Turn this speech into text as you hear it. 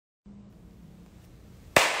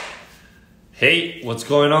Hey, what's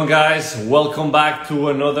going on, guys? Welcome back to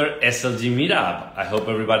another SLG meetup. I hope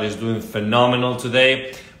everybody's doing phenomenal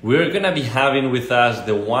today. We're gonna be having with us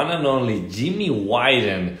the one and only Jimmy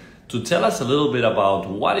Widén to tell us a little bit about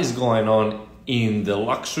what is going on in the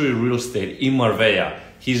luxury real estate in Marbella.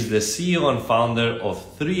 He's the CEO and founder of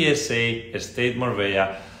 3SA Estate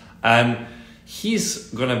Marbella, and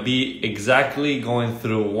he's gonna be exactly going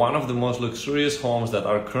through one of the most luxurious homes that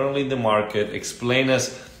are currently in the market, explain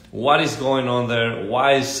us what is going on there,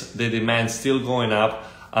 why is the demand still going up,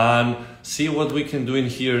 and see what we can do in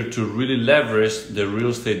here to really leverage the real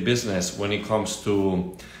estate business when it comes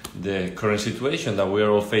to the current situation that we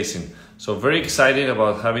are all facing. So very excited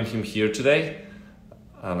about having him here today,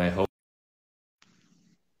 and I hope.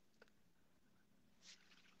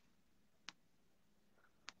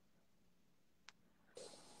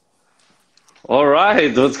 All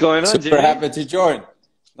right, what's going on, Jimmy? Super happy to join.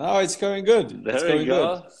 No, it's going good. There it's going you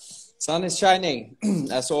go. good. Sun is shining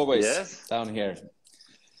as always. Yes. Down here.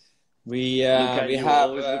 We have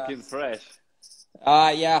always looking fresh.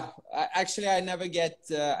 Yeah. Actually, I never get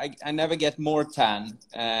I never get more tan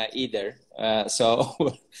either. So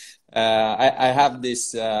I have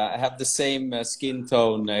this I have the same skin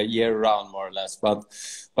tone year round more or less. But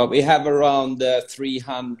we have around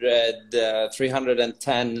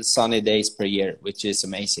 310 sunny days per year, which is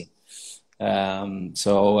amazing.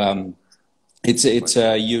 It's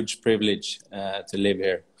a huge privilege to live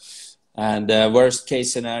here. And worst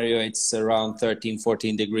case scenario, it's around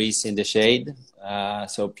 13-14 degrees in the shade.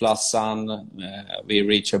 So plus sun, we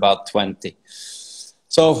reach about 20.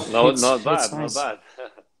 So not bad, nice. not bad.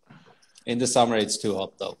 In the summer, it's too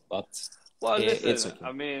hot though. But well, listen, it's okay.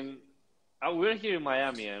 I mean, we're here in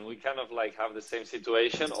Miami and we kind of like have the same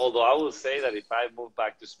situation. Although I will say that if I move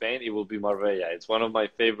back to Spain, it will be Marbella. It's one of my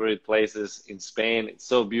favorite places in Spain. It's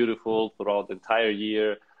so beautiful throughout the entire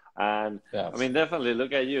year. And I mean, definitely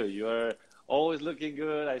look at you. You are always looking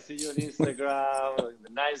good. I see you on Instagram, the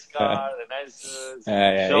nice car, the nice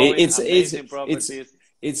showing, amazing properties.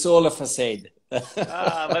 It's all a facade.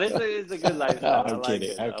 But it's a good lifestyle. I'm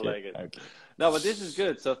kidding. I like it. No, but this is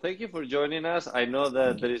good. So thank you for joining us. I know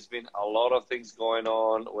that there has been a lot of things going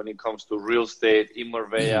on when it comes to real estate in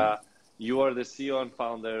Marbella. You are the CEO and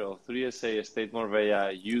founder of 3SA Estate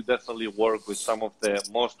Marbella. You definitely work with some of the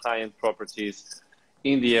most high-end properties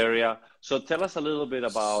in the area. So tell us a little bit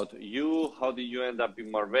about you. How did you end up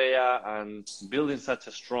in Marbella and building such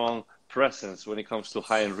a strong presence when it comes to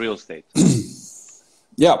high-end real estate?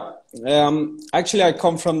 Yeah, actually, I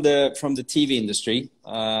come from the TV industry.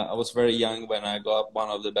 I was very young when I got one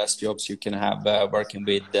of the best jobs you can have, working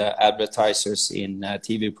with advertisers in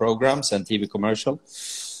TV programs and TV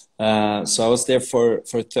commercials. So I was there for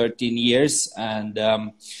 13 years, and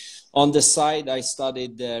on the side, I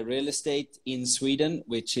studied real estate in Sweden,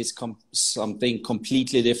 which is something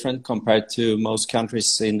completely different compared to most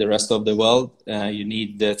countries in the rest of the world. You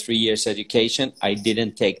need the 3 years education. I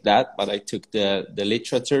didn't take that, but I took the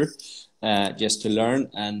literature just to learn.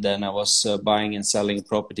 And then I was buying and selling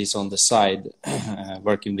properties on the side,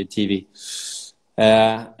 working with TV.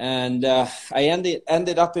 I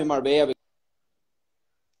ended up in Marbella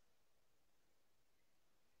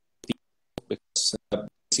because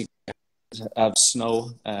have snow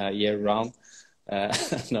year round.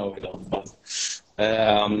 No, we don't.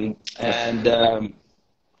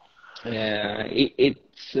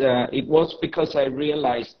 It was because I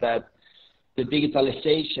realized that the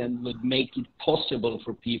digitalization would make it possible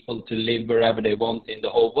for people to live wherever they want in the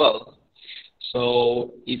whole world.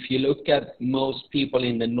 So if you look at most people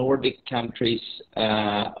in the Nordic countries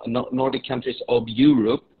of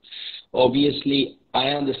Europe, obviously,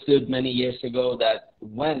 I understood many years ago that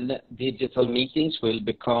when digital meetings will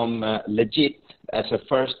become legit as a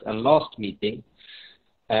first and last meeting,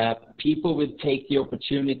 people will take the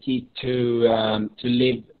opportunity to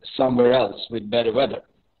live somewhere else with better weather.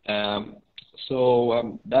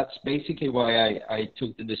 So that's basically why I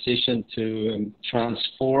took the decision to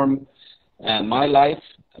transform my life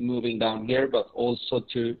moving down here, but also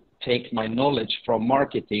to take my knowledge from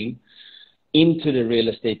marketing into the real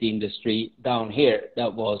estate industry down here.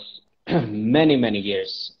 That was many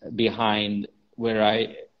years behind where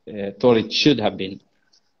I thought it should have been.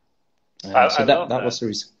 So that was the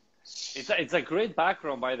reason. It's a great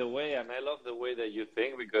background, by the way, and I love the way that you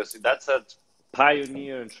think, because that's a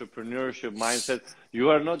pioneer entrepreneurship mindset. You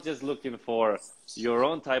are not just looking for your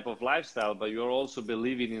own type of lifestyle, but you're also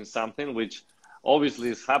believing in something which obviously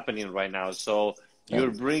is happening right now. So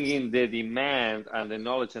you're bringing the demand and the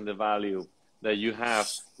knowledge and the value that you have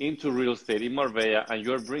into real estate in Marbella, and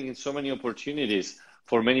you're bringing so many opportunities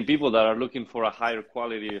for many people that are looking for a higher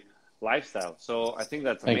quality lifestyle. So I think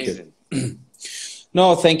that's amazing.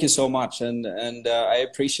 No, thank you so much, and I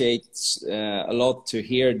appreciate a lot to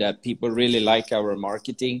hear that people really like our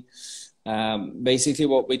marketing. Basically,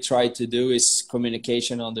 what we try to do is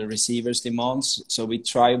communication on the receiver's demands. So we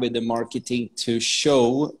try with the marketing to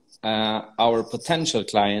show our potential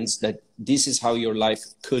clients that this is how your life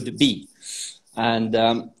could be.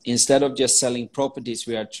 And instead of just selling properties,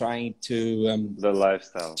 we are trying to The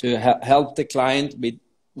lifestyle. help the client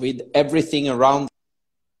with everything around.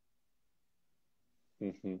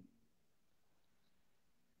 Mm-hmm.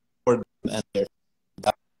 And their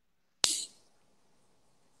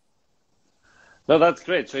No, that's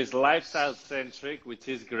great. So it's lifestyle centric, which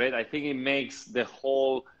is great. I think it makes the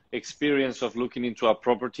whole experience of looking into a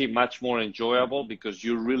property much more enjoyable because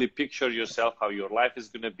you really picture yourself how your life is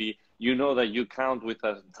going to be. You know that you count with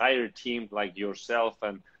an entire team like yourself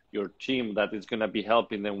and your team that is going to be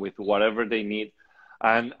helping them with whatever they need.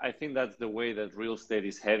 And I think that's the way that real estate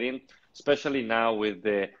is heading, especially now with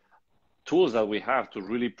the tools that we have to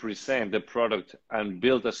really present the product and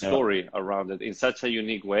build a story around it in such a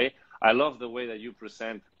unique way. I love the way that you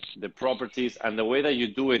present the properties and the way that you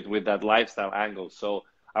do it with that lifestyle angle. So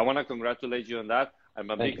I want to congratulate you on that. I'm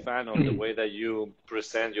a big fan of the way that you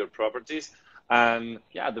present your properties and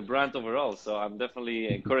yeah, the brand overall. So I'm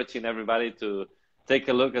definitely encouraging everybody to take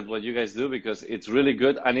a look at what you guys do because it's really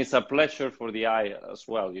good and it's a pleasure for the eye as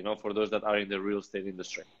well, you know, for those that are in the real estate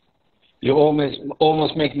industry. You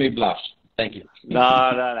almost make me blush. Thank you. No.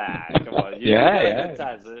 Come on. You got a good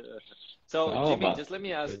time. So No, Jimmy, but just let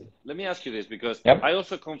me ask you this because yep. I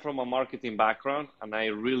also come from a marketing background and I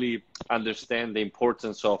really understand the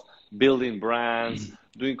importance of building brands,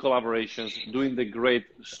 doing collaborations, doing the great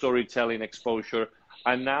storytelling exposure.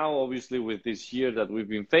 And now obviously with this year that we've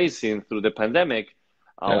been facing through the pandemic,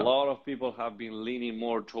 a lot of people have been leaning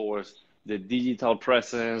more towards the digital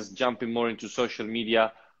presence, jumping more into social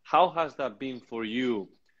media. How has that been for you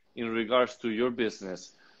in regards to your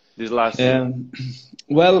business this last year?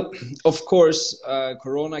 Well, of course,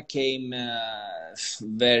 Corona came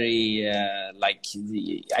very I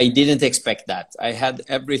didn't expect that. I had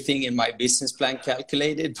everything in my business plan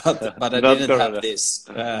calculated, but I Not didn't have Corona. this.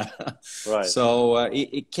 Right. So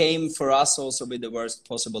it came for us also with the worst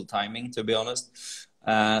possible timing, to be honest.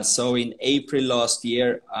 So in April last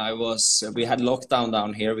year, we had lockdown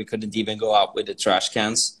down here. We couldn't even go out with the trash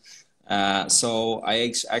cans. So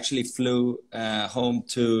I actually flew home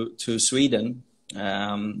to Sweden,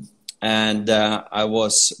 and I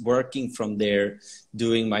was working from there,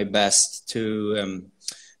 doing my best to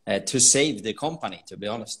save the company. To be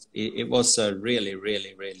honest, it was a really,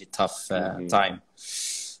 really, really tough time.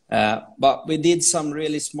 But we did some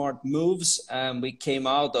really smart moves, and we came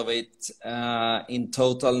out of it in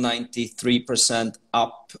total 93%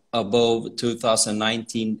 up above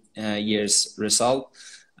 2019 year's result.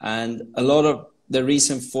 And a lot of the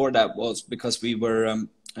reason for that was because we were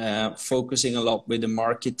focusing a lot with the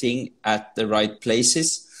marketing at the right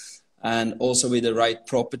places and also with the right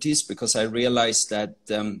properties, because I realized that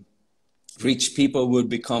rich people would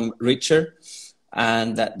become richer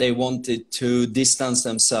and that they wanted to distance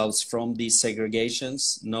themselves from these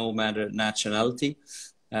segregations, no matter nationality.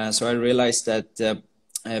 So I realized that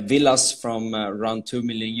villas from around 2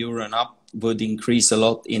 million euro and up would increase a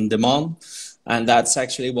lot in demand. And that's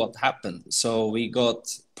actually what happened. So we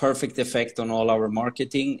got perfect effect on all our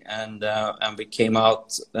marketing, and we came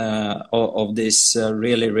out of this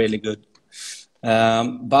really, really good.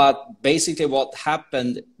 But basically what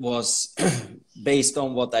happened was based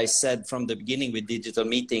on what I said from the beginning with digital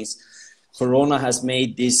meetings. Corona has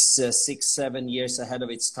made this 6-7 years ahead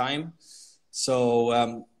of its time.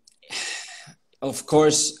 So of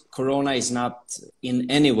course, Corona is not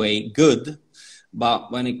in any way good.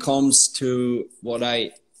 But when it comes to what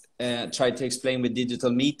I try to explain with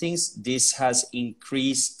digital meetings, this has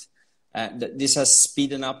increased, this has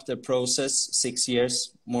speeded up the process 6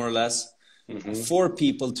 years, more or less, for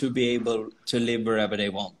people to be able to live wherever they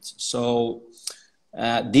want. So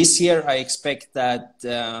this year, I expect that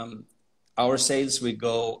our sales will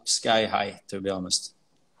go sky high, to be honest.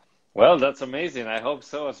 Well, that's amazing. I hope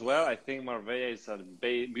so as well. I think Marbella is a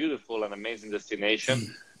beautiful and amazing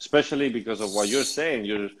destination, especially because of what you're saying.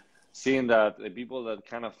 You're seeing that the people that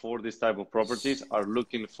can afford this type of properties are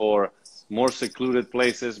looking for more secluded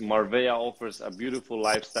places. Marbella offers a beautiful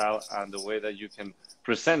lifestyle, and the way that you can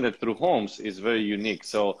present it through homes is very unique.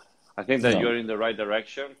 So I think that you're in the right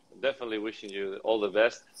direction. Definitely wishing you all the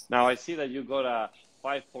best. Now, I see that you got a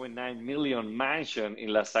 5.9 million mansion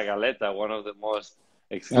in La Zagaleta, one of the most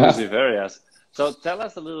exclusive areas. So tell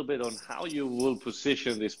us a little bit on how you will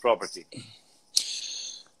position this property.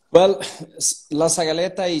 Well, La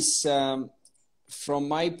Zagaleta is from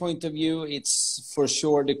my point of view, it's for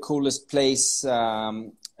sure the coolest place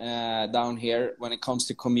down here when it comes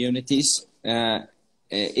to communities.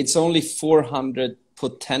 It's only 400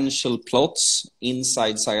 potential plots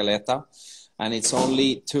inside Sagaleta, and it's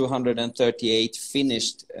only 238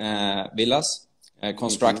 finished villas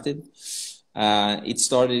constructed. It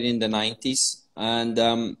started in the 90s,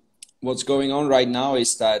 and what's going on right now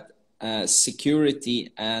is that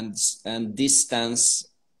security and distance,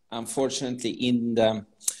 unfortunately, in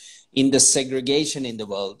the segregation in the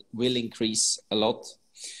world will increase a lot.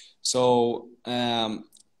 So in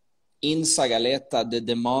Sagaleta, the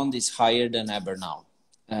demand is higher than ever now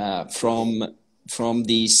from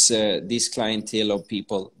this clientele of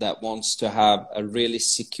people that wants to have a really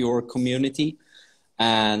secure community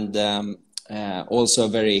and also a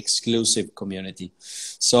very exclusive community.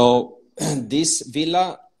 So this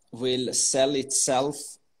villa will sell itself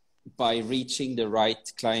by reaching the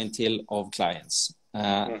right clientele of clients.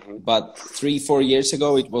 But 3-4 years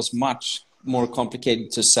ago, it was much more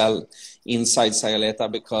complicated to sell inside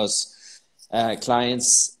Sagaleta because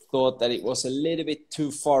clients thought that it was a little bit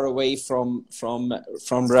too far away from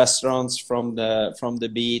restaurants, from the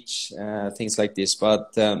beach, things like this.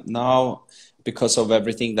 But now, because of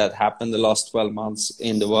everything that happened the last 12 months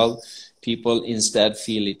in the world, people instead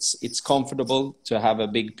feel it's comfortable to have a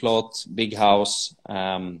big plot, big house,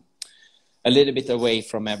 a little bit away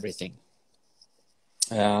from everything.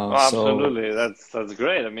 Absolutely, that's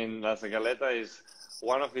great. I mean, La Sagaleta is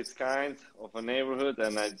one of its kind of a neighborhood,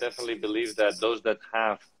 and I definitely believe that those that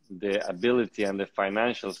have the ability and the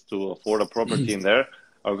financials to afford a property in there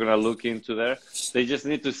are going to look into there. They just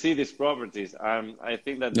need to see these properties. I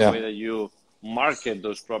think that the way that you market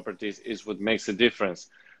those properties is what makes a difference.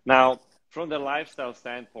 Now, from the lifestyle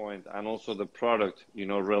standpoint and also the product,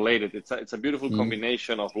 related, it's a beautiful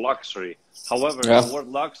combination of luxury. However, the word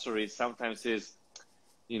luxury sometimes is,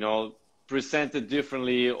 presented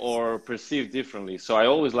differently or perceived differently. So I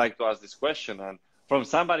always like to ask this question, and from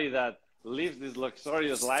somebody that lives this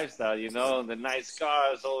luxurious lifestyle, the nice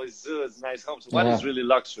cars, always suits, nice homes, what is really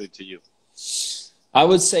luxury to you? I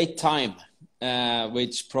would say time,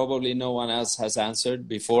 which probably no one else has answered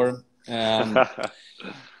before.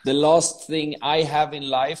 The last thing I have in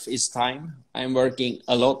life is time. I'm working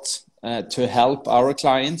a lot to help our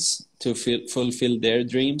clients to fulfill their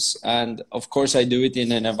dreams. And of course, I do it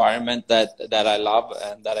in an environment that I love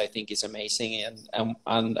and that I think is amazing.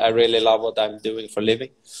 And I really love what I'm doing for a living.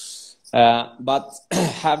 But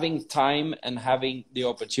having time and having the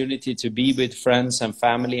opportunity to be with friends and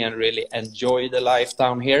family and really enjoy the life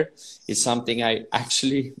down here is something I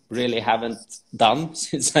actually really haven't done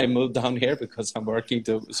since I moved down here because I'm working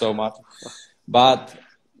so much. But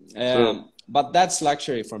that's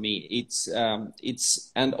luxury for me. It's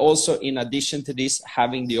and also in addition to this,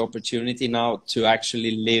 having the opportunity now to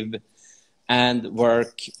actually live and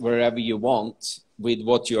work wherever you want with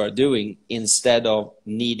what you are doing instead of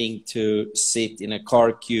needing to sit in a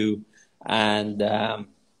car queue and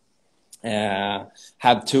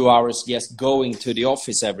have 2 hours just going to the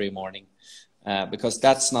office every morning, because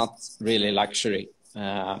that's not really luxury.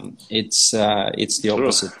 It's the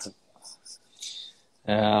opposite.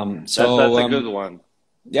 That's a good one.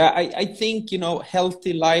 Yeah, I think,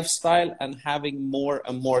 healthy lifestyle and having more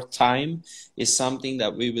and more time is something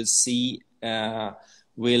that we will see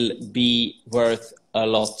will be worth a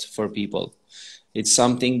lot for people. It's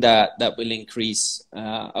something that will increase.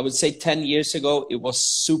 I would say 10 years ago, it was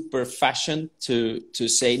super fashion to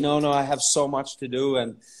say, no, I have so much to do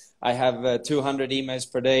and I have 200 emails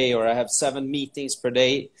per day or I have 7 meetings per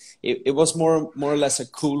day. It was more or less a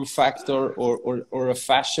cool factor or a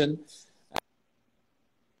fashion.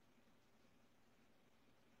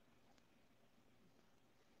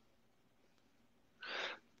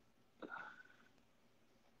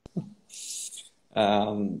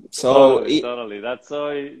 Totally. That's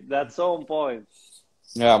so on point.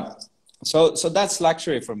 Yeah. So that's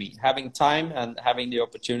luxury for me, having time and having the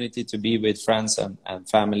opportunity to be with friends and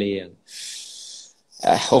family. And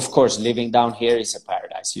of course, living down here is a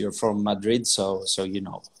paradise. You're from Madrid, so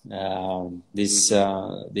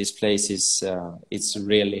this place is it's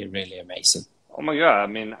really, really amazing. Oh my God. I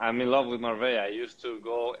mean, I'm in love with Marbella. I used to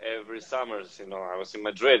go every summer. I was in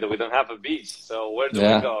Madrid. We don't have a beach. So where do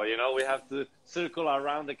we go? We have to circle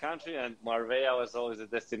around the country, and Marbella was always a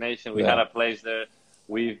destination. We had a place there.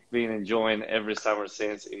 We've been enjoying every summer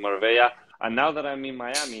since in Marbella. And now that I'm in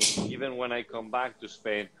Miami, even when I come back to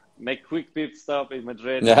Spain, make quick pit stop in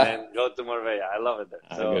Madrid and then go to Marbella. I love it there.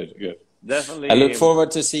 So good. Definitely. I look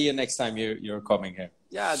forward to see you next time you're coming here.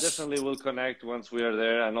 Yeah, definitely we'll connect once we are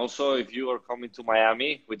there. And also if you are coming to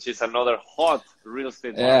Miami, which is another hot real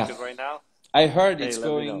estate market right now, I heard Hey, it's let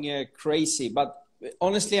me going know. crazy, but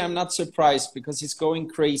honestly, I'm not surprised because it's going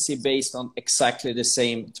crazy based on exactly the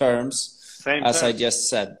same terms Same as I terms. just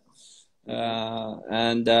said. Hmm.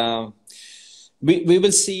 And we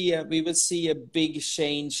will see a big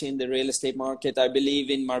change in the real estate market. I believe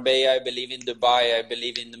in Marbella, I believe in Dubai, I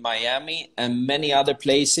believe in Miami, and many other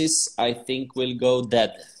places. I think will go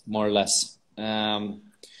dead more or less.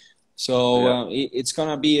 So Yeah. it's going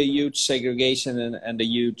to be a huge segregation and a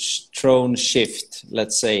huge throne shift,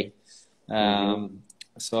 let's say. Hmm.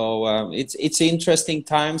 It's interesting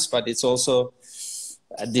times, but it's also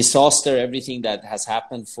a disaster. Everything that has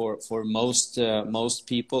happened for most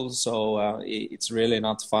people. So it's really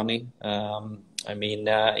not funny. I mean,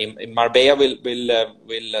 in Marbella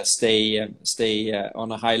will stay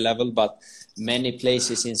on a high level, but many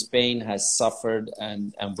places in Spain has suffered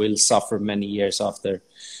and will suffer many years after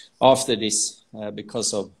this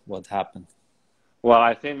because of what happened. Well,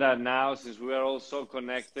 I think that now, since we are all so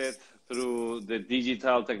connected through the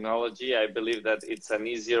digital technology, I believe that it's an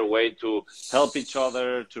easier way to help each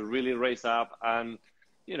other, to really raise up. And,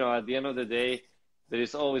 at the end of the day, there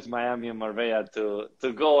is always Miami and Marbella to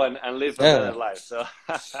go and live a better Yeah, life. So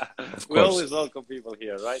of we course. always welcome people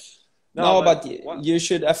here, right? No, No, but but what? you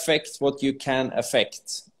should affect what you can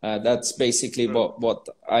affect. That's basically True. what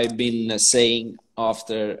I've been saying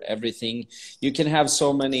after everything. You can have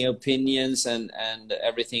so many opinions and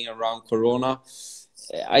everything around Corona.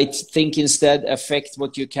 I think instead affect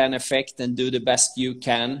what you can affect and do the best you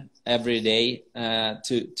can every day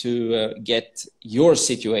to get your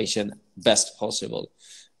situation best possible.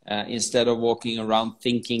 Instead of walking around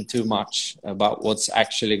thinking too much about what's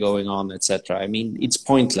actually going on, etc. I mean, it's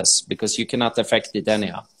pointless because you cannot affect it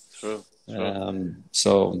anyhow. True, true.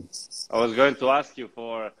 So, I was going to ask you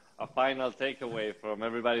for a final takeaway from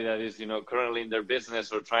everybody that is, currently in their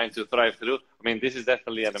business or trying to thrive through. I mean, this is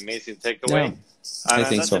definitely an amazing yeah, takeaway. I And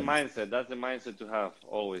think that's the so. mindset. That's the mindset to have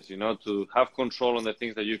always, to have control on the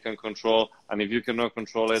things that you can control. And if you cannot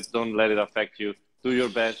control it, don't let it affect you. Do your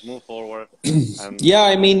best, move forward, and Yeah,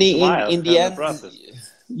 I mean, smile in the in the end, process.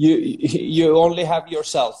 you only have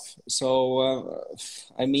yourself. So,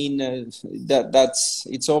 I mean, that's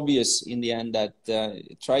it's obvious in the end that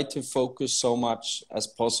try to focus so much as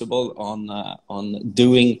possible on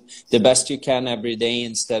doing the best you can every day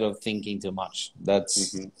instead of thinking too much.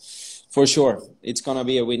 That's Hmm. for sure. It's gonna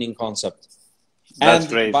be a winning concept. That's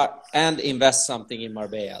great. And invest something in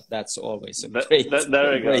Marbella. That's always a There we go.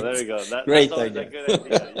 great There we go. That's great always a idea. good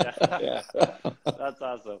idea. Yeah. Yeah. That's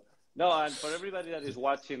awesome. No, and for everybody that is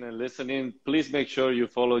watching and listening, please make sure you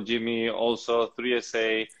follow Jimmy also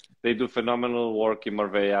 3SA. They do phenomenal work in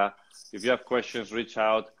Marbella. If you have questions, reach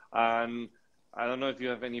out. And I don't know if you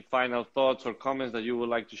have any final thoughts or comments that you would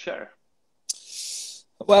like to share.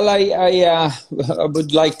 Well, I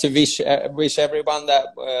would like to wish everyone that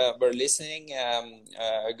were listening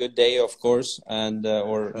a good day, of course, and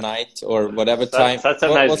or night or whatever time. Such a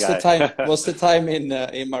nice What's the guy. time? What's the time in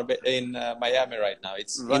Miami right now?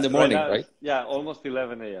 It's in the Right morning, now, right? yeah, almost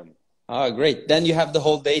 11 a.m. Ah, great. Then you have the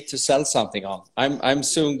whole day to sell something on. I'm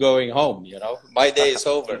soon going home. My day is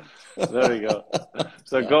over. There we go.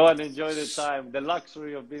 So go and enjoy the time, the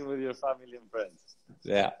luxury of being with your family and friends.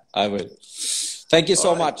 Yeah, I will. Thank you All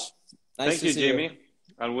so right. much. Nice Thank to you, see you. Jimmy.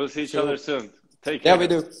 And we'll see each other Sure. soon. Take Yeah, we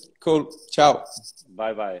care. do. Cool. Ciao.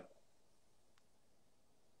 Bye bye.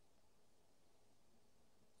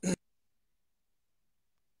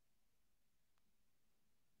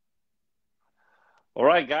 All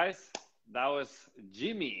right, guys. That was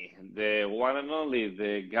Jimmy, the one and only,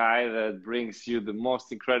 the guy that brings you the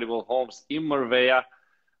most incredible homes in Marbella.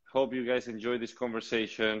 Hope you guys enjoyed this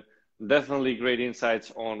conversation. Definitely great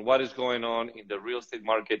insights on what is going on in the real estate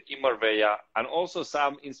market in Marbella, and also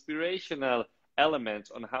some inspirational elements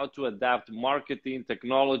on how to adapt marketing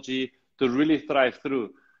technology to really thrive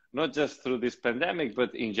through, not just through this pandemic,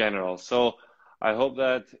 but in general. So I hope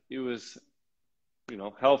that it was,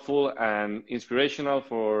 helpful and inspirational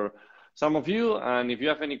for some of you. And if you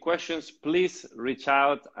have any questions, please reach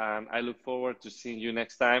out. And I look forward to seeing you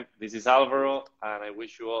next time. This is Alvaro, and I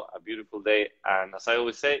wish you all a beautiful day. And as I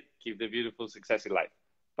always say, keep the beautiful success in life.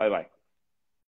 Bye bye.